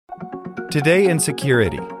Today in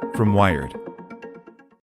Security from Wired.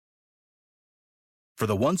 For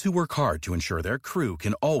the ones who work hard to ensure their crew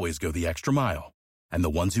can always go the extra mile, and the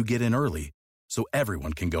ones who get in early so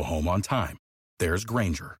everyone can go home on time, there's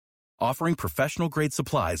Grainger, offering professional-grade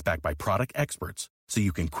supplies backed by product experts so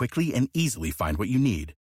you can quickly and easily find what you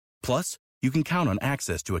need. Plus, you can count on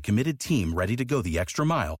access to a committed team ready to go the extra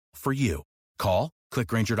mile for you. Call, click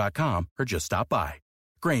Grainger.com, or just stop by.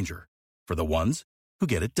 Grainger, for the ones who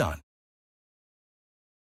get it done.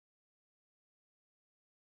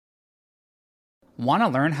 Want to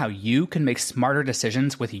learn how you can make smarter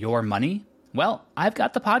decisions with your money? Well, I've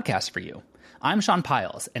got the podcast for you. I'm Sean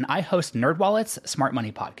Piles, and I host NerdWallet's Smart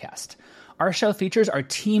Money Podcast. Our show features our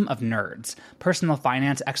team of nerds, personal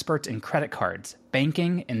finance experts in credit cards,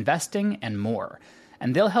 banking, investing, and more.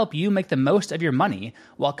 And they'll help you make the most of your money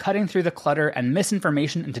while cutting through the clutter and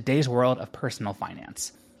misinformation in today's world of personal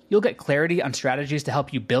finance. You'll get clarity on strategies to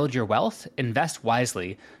help you build your wealth, invest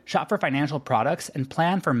wisely, shop for financial products, and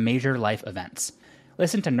plan for major life events.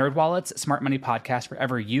 Listen to NerdWallet's Smart Money Podcast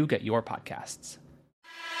wherever you get your podcasts.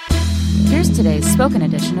 Here's today's spoken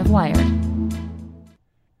edition of Wired.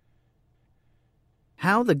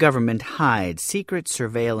 How the Government Hides Secret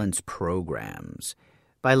Surveillance Programs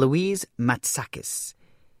by Louise Matsakis.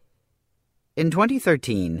 In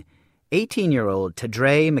 2013, 18-year-old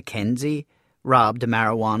Tadrae McKenzie robbed a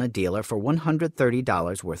marijuana dealer for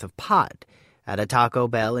 $130 worth of pot at a Taco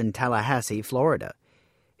Bell in Tallahassee, Florida.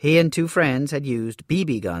 He and two friends had used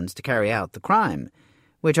BB guns to carry out the crime,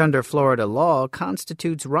 which under Florida law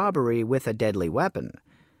constitutes robbery with a deadly weapon.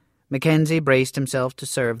 McKenzie braced himself to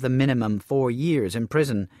serve the minimum 4 years in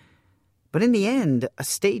prison. But in the end, a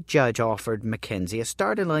state judge offered McKenzie a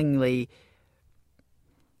startlingly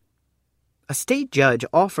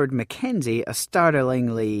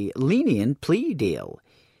lenient plea deal.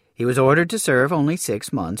 He was ordered to serve only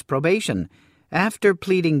 6 months probation after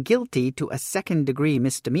pleading guilty to a second-degree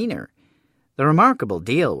misdemeanor. The remarkable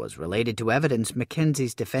deal was related to evidence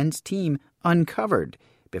McKenzie's defense team uncovered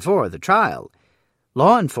before the trial.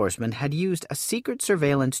 Law enforcement had used a secret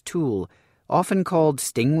surveillance tool, often called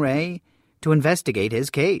Stingray, to investigate his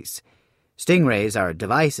case. Stingrays are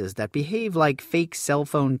devices that behave like fake cell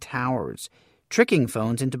phone towers, tricking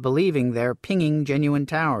phones into believing they're pinging genuine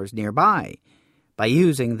towers nearby. By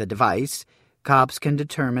using the device, cops can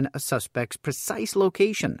determine a suspect's precise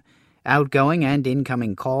location, outgoing and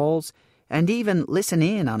incoming calls, and even listen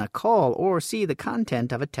in on a call or see the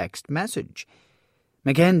content of a text message.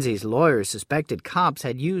 McKenzie's lawyers suspected cops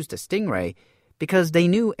had used a Stingray because they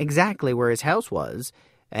knew exactly where his house was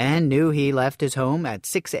and knew he left his home at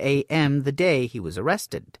 6 a.m. the day he was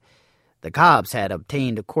arrested. The cops had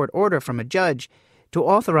obtained a court order from a judge to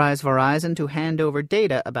authorize Verizon to hand over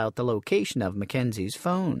data about the location of McKenzie's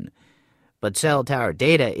phone. But cell tower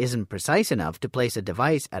data isn't precise enough to place a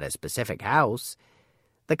device at a specific house.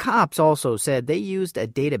 The cops also said they used a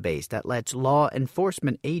database that lets law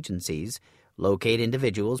enforcement agencies locate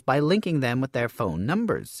individuals by linking them with their phone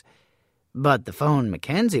numbers. But the phone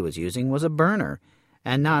McKenzie was using was a burner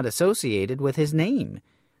and not associated with his name.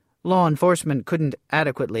 Law enforcement couldn't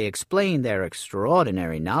adequately explain their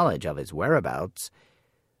extraordinary knowledge of his whereabouts.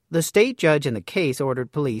 The state judge in the case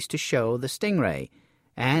ordered police to show the Stingray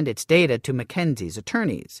and its data to McKenzie's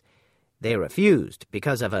attorneys. They refused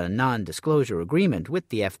because of a non-disclosure agreement with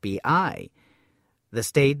the FBI. The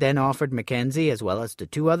state then offered McKenzie, as well as the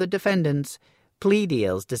two other defendants, plea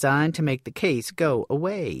deals designed to make the case go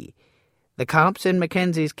away. The cops in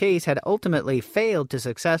McKenzie's case had ultimately failed to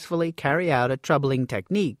successfully carry out a troubling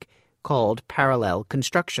technique called parallel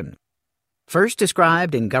construction. First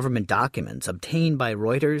described in government documents obtained by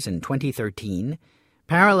Reuters in 2013,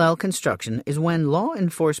 parallel construction is when law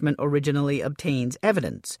enforcement originally obtains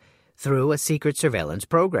evidence through a secret surveillance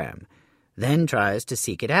program, then tries to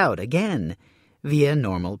seek it out again via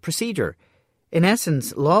normal procedure. In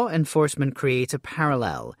essence, law enforcement creates a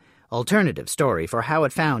parallel, alternative story for how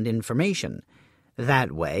it found information.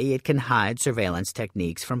 That way, it can hide surveillance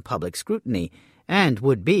techniques from public scrutiny and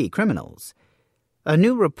would-be criminals. A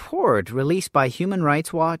new report released by Human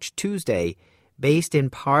Rights Watch Tuesday, based in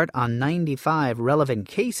part on 95 relevant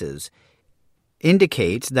cases,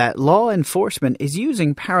 indicates that law enforcement is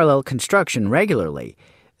using parallel construction regularly,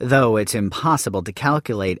 though it's impossible to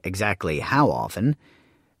calculate exactly how often.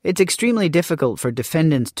 It's extremely difficult for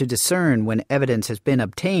defendants to discern when evidence has been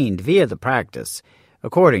obtained via the practice,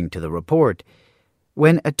 according to the report.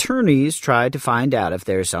 When attorneys try to find out if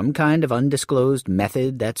there's some kind of undisclosed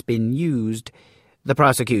method that's been used, the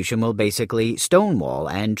prosecution will basically stonewall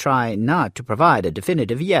and try not to provide a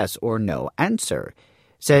definitive yes or no answer,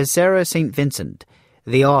 says Sarah St. Vincent,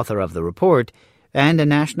 the author of the report, and a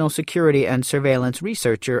national security and surveillance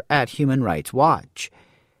researcher at Human Rights Watch.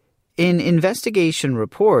 In investigation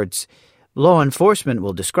reports, law enforcement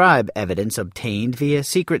will describe evidence obtained via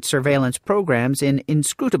secret surveillance programs in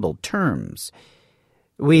inscrutable terms.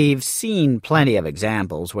 We've seen plenty of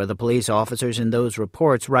examples where the police officers in those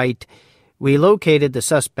reports write, "We located the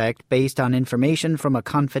suspect based on information from a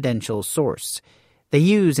confidential source." They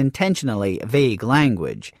use intentionally vague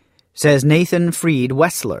language, says Nathan Freed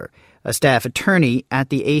Wessler, a staff attorney at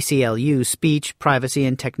the ACLU Speech, Privacy,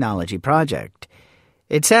 and Technology Project.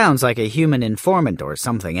 It sounds like a human informant or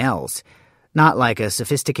something else, not like a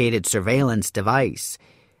sophisticated surveillance device.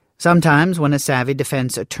 Sometimes when a savvy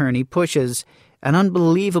defense attorney pushes, an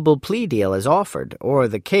unbelievable plea deal is offered, or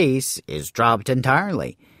the case is dropped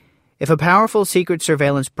entirely. If a powerful secret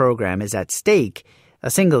surveillance program is at stake, a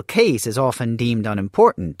single case is often deemed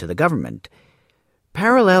unimportant to the government.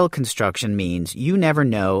 Parallel construction means you never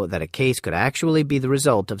know that a case could actually be the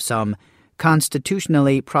result of some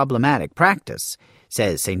constitutionally problematic practice,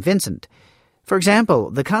 says St. Vincent. For example,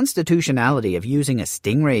 the constitutionality of using a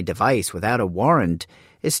Stingray device without a warrant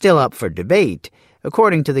is still up for debate,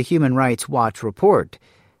 according to the Human Rights Watch report.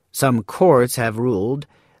 Some courts have ruled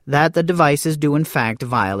that the devices do in fact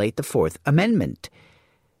violate the Fourth Amendment.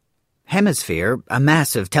 Hemisphere, a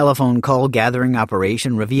massive telephone call gathering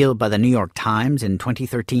operation revealed by the New York Times in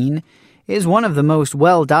 2013, is one of the most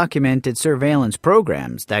well-documented surveillance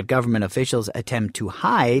programs that government officials attempt to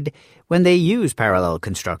hide when they use parallel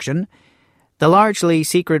construction. The largely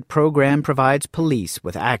secret program provides police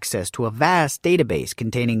with access to a vast database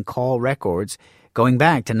containing call records going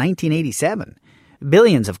back to 1987.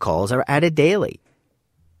 Billions of calls are added daily.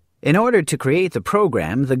 In order to create the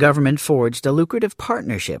program, the government forged a lucrative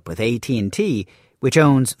partnership with AT&T, which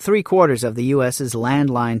owns 3/4 of the U.S.'s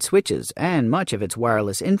landline switches and much of its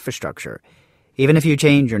wireless infrastructure. Even if you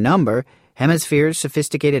change your number, Hemisphere's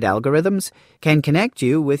sophisticated algorithms can connect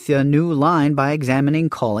you with a new line by examining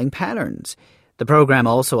calling patterns. The program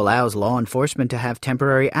also allows law enforcement to have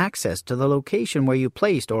temporary access to the location where you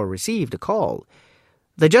placed or received a call.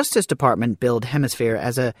 The Justice Department billed Hemisphere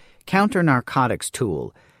as a counter-narcotics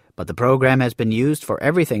tool, but the program has been used for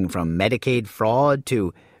everything from Medicaid fraud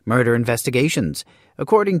to murder investigations,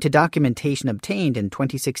 according to documentation obtained in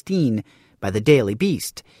 2016 by the Daily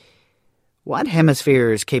Beast. What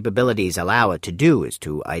Hemisphere's capabilities allow it to do is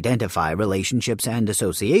to identify relationships and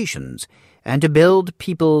associations, and to build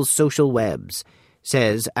people's social webs,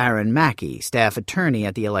 says Aaron Mackey, staff attorney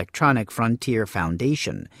at the Electronic Frontier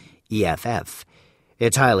Foundation, EFF.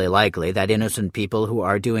 It's highly likely that innocent people who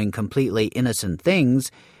are doing completely innocent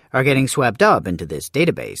things are getting swept up into this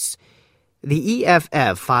database. The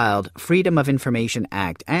EFF filed Freedom of Information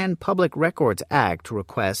Act and Public Records Act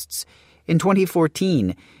requests in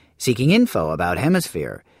 2014 seeking info about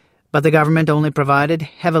Hemisphere, but the government only provided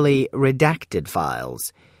heavily redacted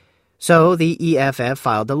files. So the EFF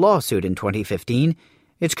filed a lawsuit in 2015.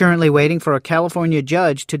 It's currently waiting for a California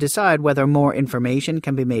judge to decide whether more information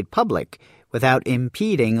can be made public without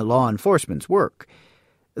impeding law enforcement's work.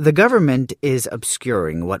 The government is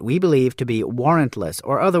obscuring what we believe to be warrantless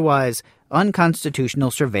or otherwise unconstitutional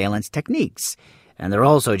surveillance techniques, and they're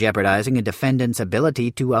also jeopardizing a defendant's ability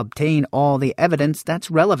to obtain all the evidence that's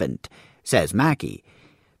relevant, says Mackey.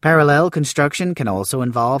 Parallel construction can also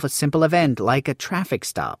involve a simple event like a traffic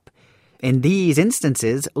stop. In these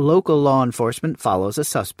instances, local law enforcement follows a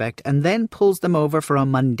suspect and then pulls them over for a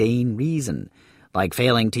mundane reason, like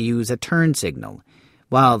failing to use a turn signal.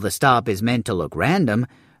 While the stop is meant to look random,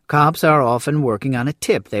 cops are often working on a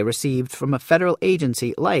tip they received from a federal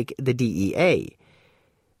agency like the DEA.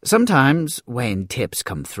 Sometimes, when tips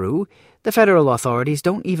come through, the federal authorities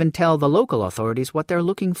don't even tell the local authorities what they're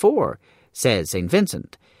looking for, says St.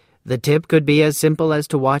 Vincent. The tip could be as simple as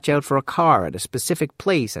to watch out for a car at a specific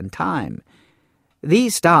place and time.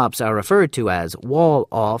 These stops are referred to as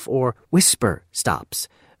wall-off or whisper stops,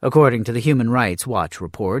 according to the Human Rights Watch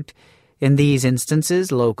report. In these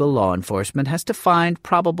instances, local law enforcement has to find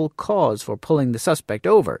probable cause for pulling the suspect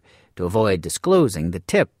over to avoid disclosing the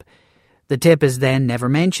tip. The tip is then never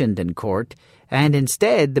mentioned in court, and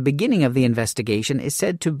instead the beginning of the investigation is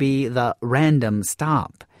said to be the random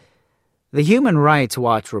stop. The Human Rights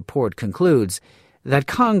Watch report concludes that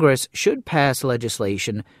Congress should pass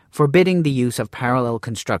legislation forbidding the use of parallel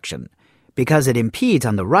construction because it impedes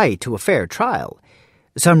on the right to a fair trial.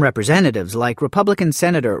 Some representatives, like Republican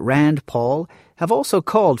Senator Rand Paul, have also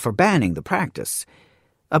called for banning the practice.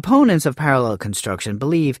 Opponents of parallel construction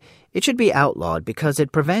believe it should be outlawed because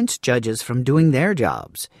it prevents judges from doing their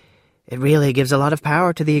jobs. It really gives a lot of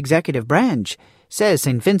power to the executive branch, says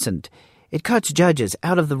St. Vincent. It cuts judges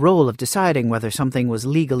out of the role of deciding whether something was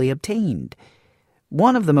legally obtained.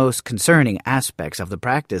 One of the most concerning aspects of the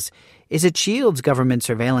practice is it shields government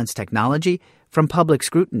surveillance technology from public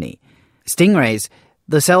scrutiny. Stingrays,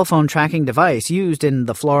 the cell phone tracking device used in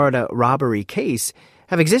the Florida robbery case,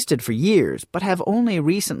 have existed for years but have only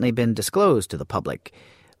recently been disclosed to the public.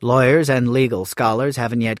 Lawyers and legal scholars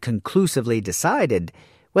haven't yet conclusively decided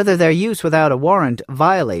whether their use without a warrant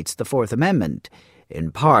violates the Fourth Amendment,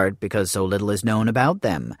 in part because so little is known about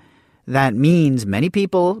them. That means many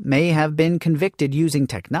people may have been convicted using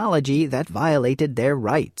technology that violated their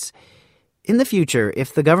rights. In the future,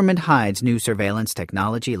 if the government hides new surveillance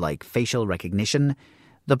technology like facial recognition,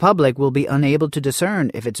 the public will be unable to discern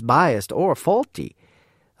if it's biased or faulty.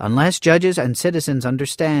 Unless judges and citizens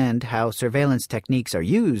understand how surveillance techniques are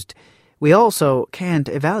used, we also can't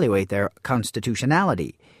evaluate their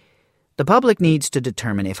constitutionality. The public needs to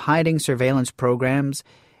determine if hiding surveillance programs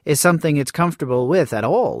is something it's comfortable with at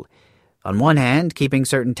all. On one hand, keeping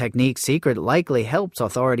certain techniques secret likely helps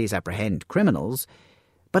authorities apprehend criminals,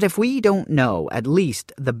 but if we don't know at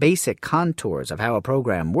least the basic contours of how a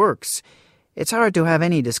program works, it's hard to have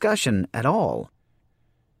any discussion at all.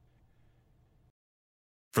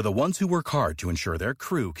 For the ones who work hard to ensure their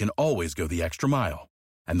crew can always go the extra mile,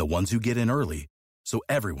 and the ones who get in early so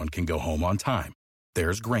everyone can go home on time,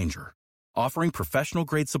 there's Grainger, offering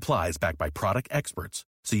professional-grade supplies backed by product experts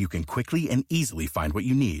so you can quickly and easily find what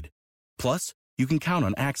you need. Plus, you can count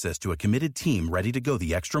on access to a committed team ready to go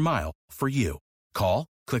the extra mile for you. Call,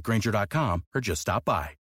 click Grainger.com, or just stop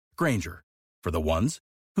by. Grainger, for the ones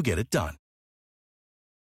who get it done.